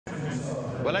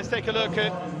Well, let's take a look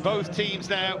at both teams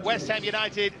now. West Ham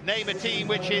United name a team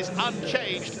which is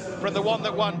unchanged from the one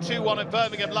that won 2-1 at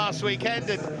Birmingham last weekend,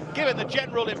 and given the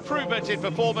general improvement in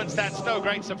performance, that's no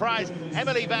great surprise.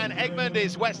 Emily Van Egmond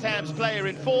is West Ham's player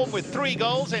in form with 3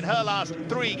 goals in her last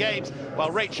 3 games, while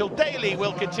Rachel Daly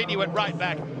will continue at right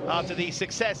back after the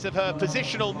success of her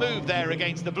positional move there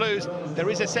against the Blues. There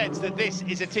is a sense that this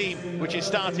is a team which is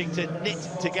starting to knit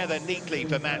together neatly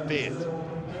for Matt Beard.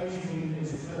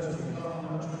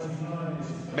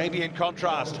 Maybe in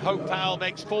contrast, Hope Powell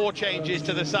makes 4 changes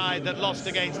to the side that lost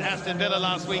against Aston Villa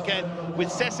last weekend, with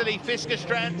Cecily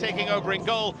Fiskerstrand taking over in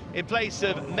goal in place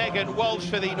of Megan Walsh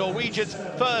for the Norwegians.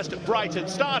 First Brighton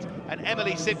start, and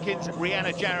Emily Simpkins,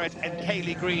 Rianna Jarrett and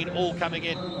Kaylee Green all coming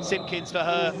in. Simpkins for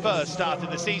her first start of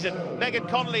the season. Megan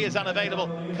Connolly is unavailable.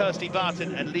 Kirsty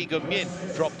Barton and Lee Gun-min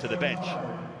drop to the bench.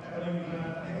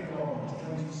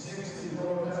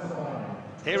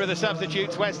 Here are the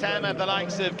substitutes. West Ham have the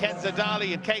likes of Kenza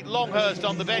Dali and Kate Longhurst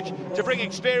on the bench to bring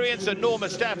experience, and Norma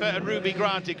Stafford and Ruby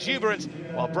Grant exuberance,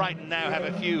 while Brighton now have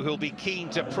a few who'll be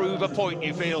keen to prove a point,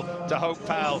 you feel, to Hope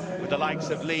Powell, with the likes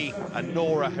of Lee and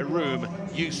Nora Haroum,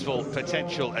 useful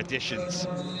potential additions.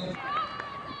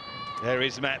 There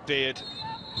is Matt Beard.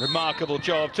 Remarkable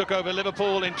job. Took over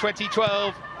Liverpool in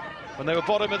 2012 when they were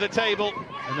bottom of the table,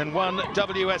 and then won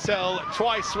WSL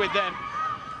twice with them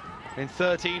in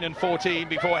 13 and 14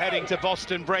 before heading to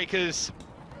Boston Breakers,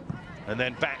 and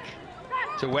then back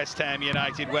to West Ham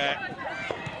United, where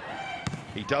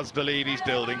he does believe he's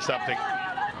building something.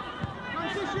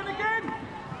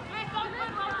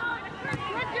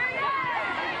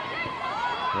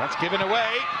 That's given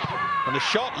away, and the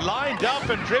shot lined up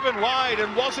and driven wide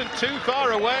and wasn't too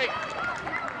far away.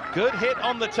 Good hit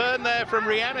on the turn there from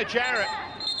Rianna Jarrett.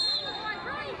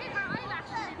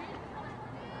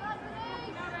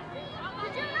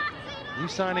 New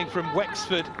signing from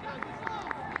Wexford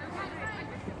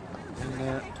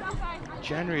in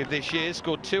January of this year,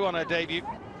 scored 2 on her debut.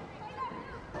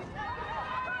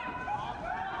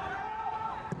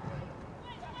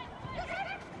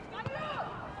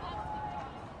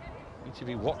 Need to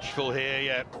be watchful here,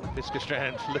 yeah.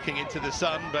 Fiskerstrand looking into the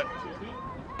sun, but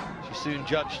she soon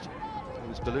judged it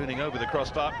was ballooning over the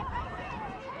crossbar.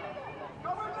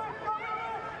 Well,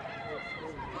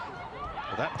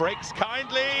 that breaks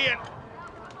kindly and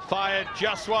fired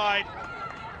just wide.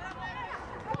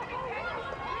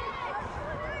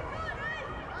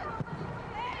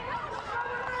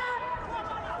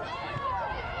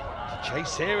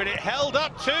 Chase here, and it held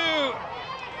up too.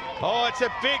 Oh, it's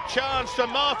a big chance for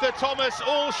Martha Thomas.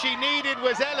 All she needed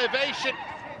was elevation.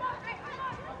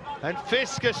 And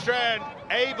Fiskerstrand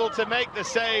able to make the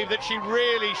save that she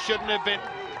really shouldn't have been.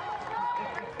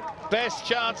 Best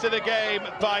chance of the game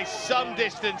by some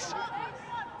distance.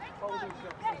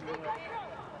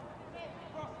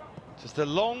 Just a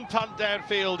long punt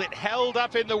downfield, it held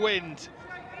up in the wind.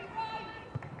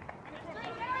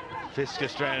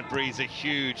 Fiskerstrand breathes a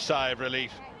huge sigh of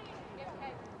relief.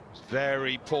 It's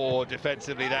very poor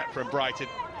defensively, that from Brighton,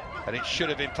 and it should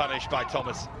have been punished by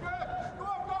Thomas.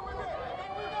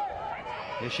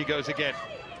 Here she goes again.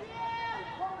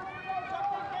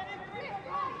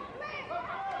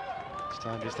 This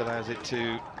time just allows it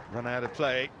to run out of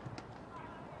play.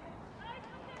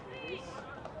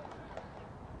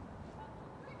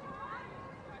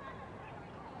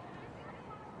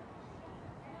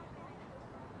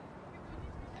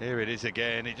 Here it is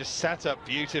again, it just sat up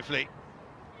beautifully.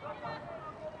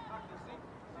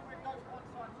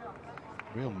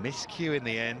 Real miscue in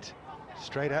the end.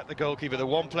 Straight at the goalkeeper, the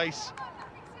one place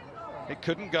it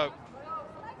couldn't go.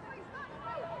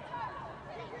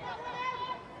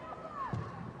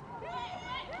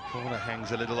 Corner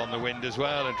hangs a little on the wind as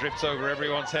well and drifts over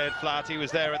everyone's head. Flaherty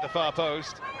was there at the far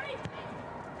post.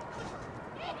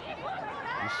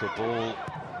 Useful ball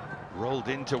rolled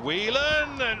into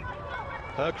Whelan, and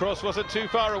her cross wasn't too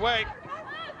far away.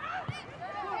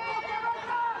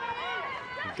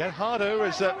 Get harder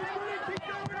as a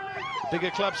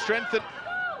bigger club strengthen.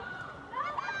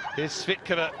 Here's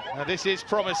Svitkova. Now this is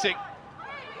promising.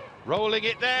 Rolling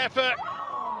it there for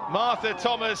Martha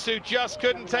Thomas, who just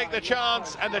couldn't take the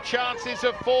chance, and the chances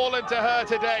have fallen to her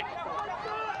today.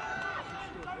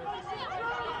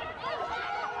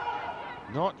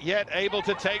 Not yet able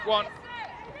to take one.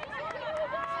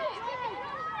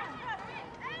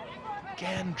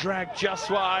 Again, dragged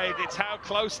just wide. It's how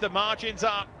close the margins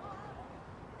are.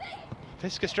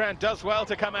 Fiskerstrand does well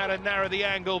to come out and narrow the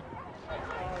angle.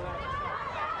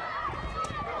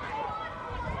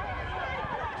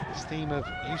 This theme of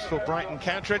useful Brighton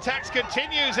counter-attacks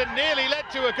continues and nearly led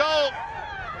to a goal.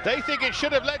 They think it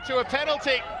should have led to a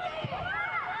penalty.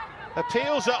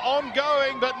 Appeals are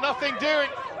ongoing, but nothing doing.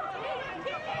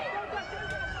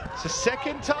 It's the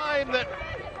second time that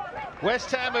West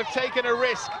Ham have taken a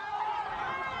risk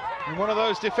in one of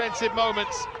those defensive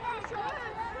moments.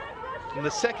 And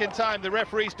the second time the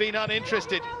referee's been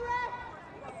uninterested.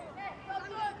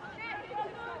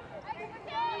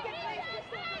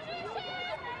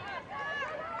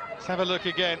 Let's have a look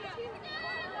again.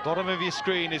 Bottom of your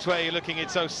screen is where you're looking.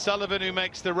 It's O'Sullivan who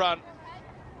makes the run.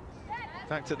 In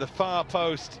fact, at the far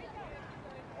post,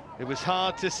 it was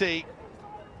hard to see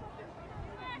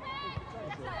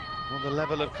what the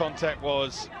level of contact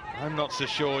was. I'm not so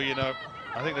sure, you know.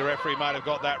 I think the referee might have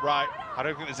got that right. I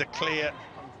don't think there's a clear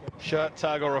shirt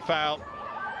tug or a foul.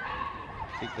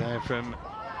 Kick there from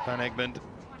Van Egmond.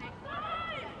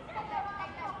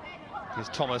 Here's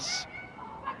Thomas.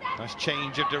 Nice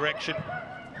change of direction.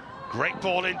 Great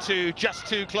ball into just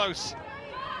too close.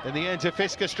 In the end to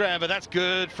Fiskerstrand, but that's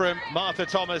good from Martha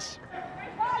Thomas.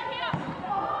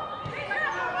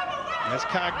 There's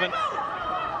Cagman.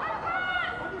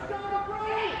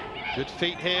 Good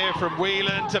feet here from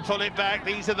Whelan to pull it back.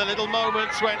 These are the little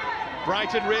moments when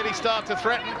Brighton really start to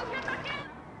threaten.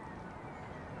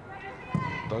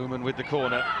 Bowman with the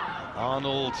corner.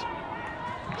 Arnold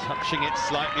touching it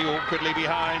slightly awkwardly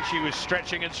behind. She was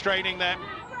stretching and straining there.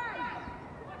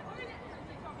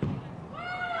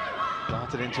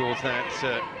 Darted in towards that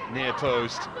near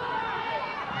post.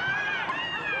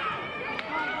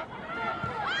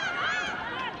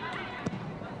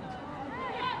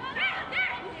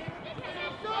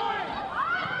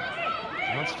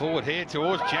 Runs forward here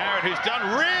towards Jarrett, who's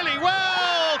done really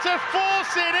well to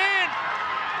force it in.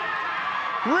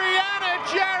 Rianna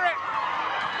Jarrett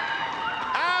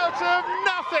out of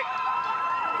nothing.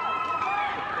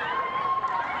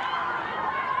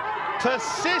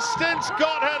 Persistence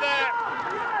got her there.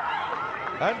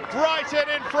 And Brighton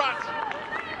in front.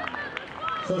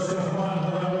 First off,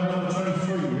 number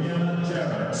 23, Rianna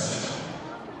Jarrett.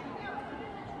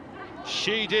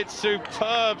 She did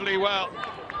superbly well.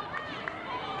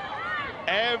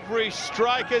 Every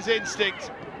striker's instinct.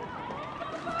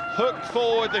 Hooked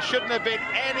forward, there shouldn't have been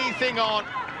anything on.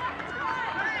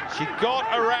 She got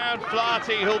around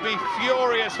Flaherty, who'll be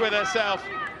furious with herself.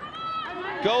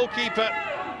 Goalkeeper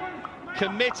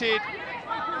committed.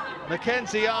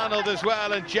 Mackenzie Arnold as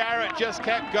well, and Jarrett just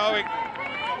kept going.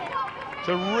 It's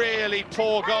a really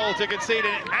poor goal to concede,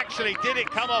 and actually did it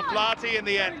come off Flaherty in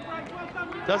the end?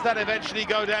 Does that eventually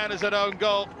go down as an own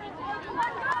goal?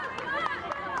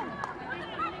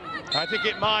 I think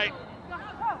it might,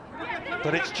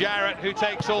 but it's Jarrett who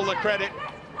takes all the credit.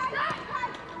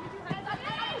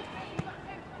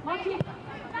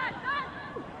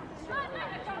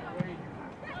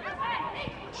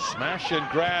 Smash and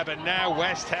grab, and now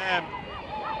West Ham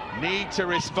need to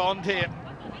respond here.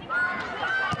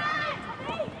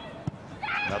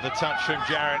 Another touch from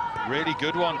Jarrett, really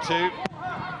good one too.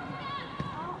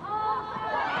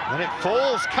 And it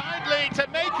falls kindly to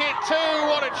make it two.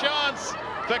 What a chance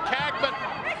for Cagman.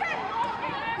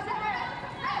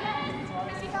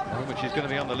 But she's going to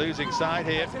be on the losing side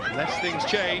here unless things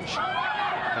change.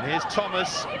 And here's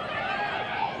Thomas.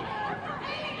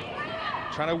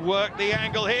 Trying to work the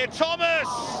angle here, Thomas!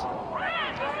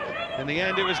 In the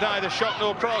end, it was neither shot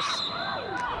nor cross.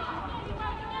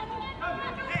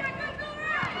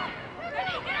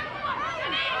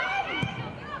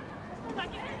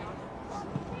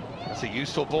 That's a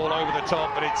useful ball over the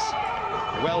top, but it's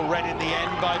well read in the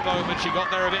end by Bowman. She got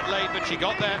there a bit late, but she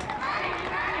got there.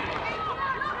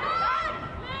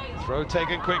 Throw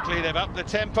taken quickly. They've upped the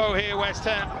tempo here, West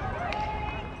Ham.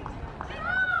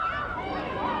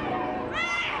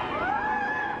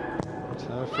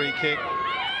 Free kick.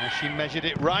 Has she measured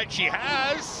it right? She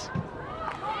has.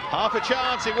 Half a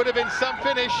chance. It would have been some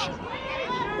finish.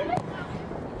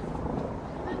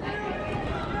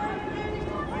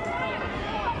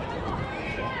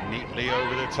 Neatly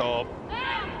over the top.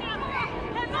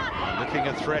 Looking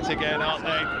a threat again, aren't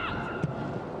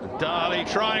they? Darley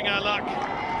trying her luck.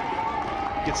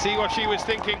 You can see what she was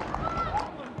thinking.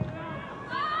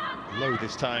 Low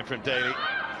this time from Daly.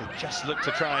 They just look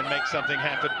to try and make something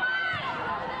happen.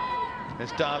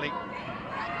 There's Darley.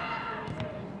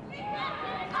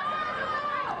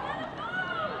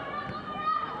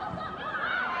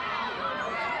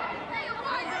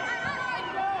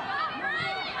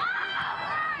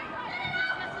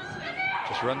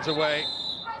 Just runs away.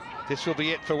 This will be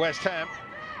it for West Ham.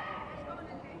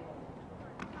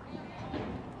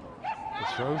 The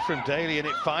throw from Daly, and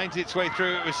it finds its way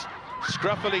through. It was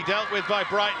scruffily dealt with by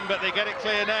Brighton, but they get it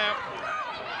clear now.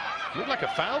 Looked like a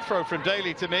foul throw from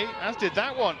Daly to me, as did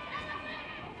that one.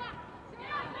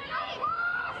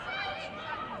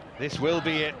 This will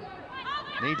be it.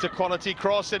 Needs a quality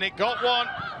cross, and it got one.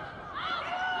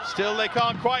 Still, they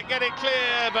can't quite get it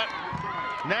clear, but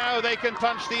now they can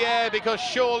punch the air, because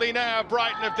surely now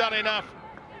Brighton have done enough.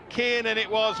 Kiernan it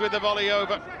was with the volley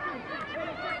over.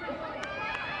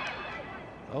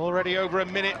 Already over a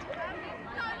minute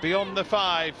beyond the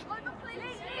 5.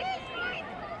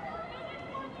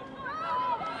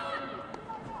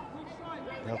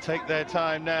 They'll take their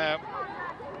time now,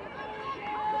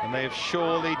 and they have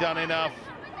surely done enough.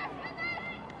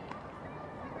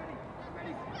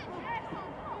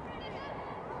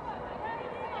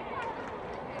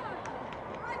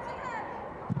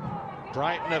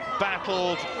 Brighton have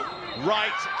battled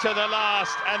right to the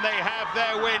last, and they have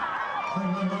their win.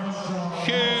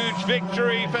 Huge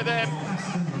victory for them.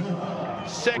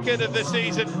 Second of the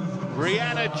season.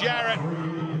 Rianna Jarrett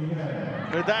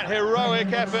with that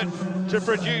heroic effort to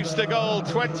produce the goal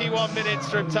 21 minutes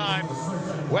from time.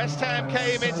 West Ham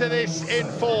came into this in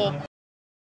form.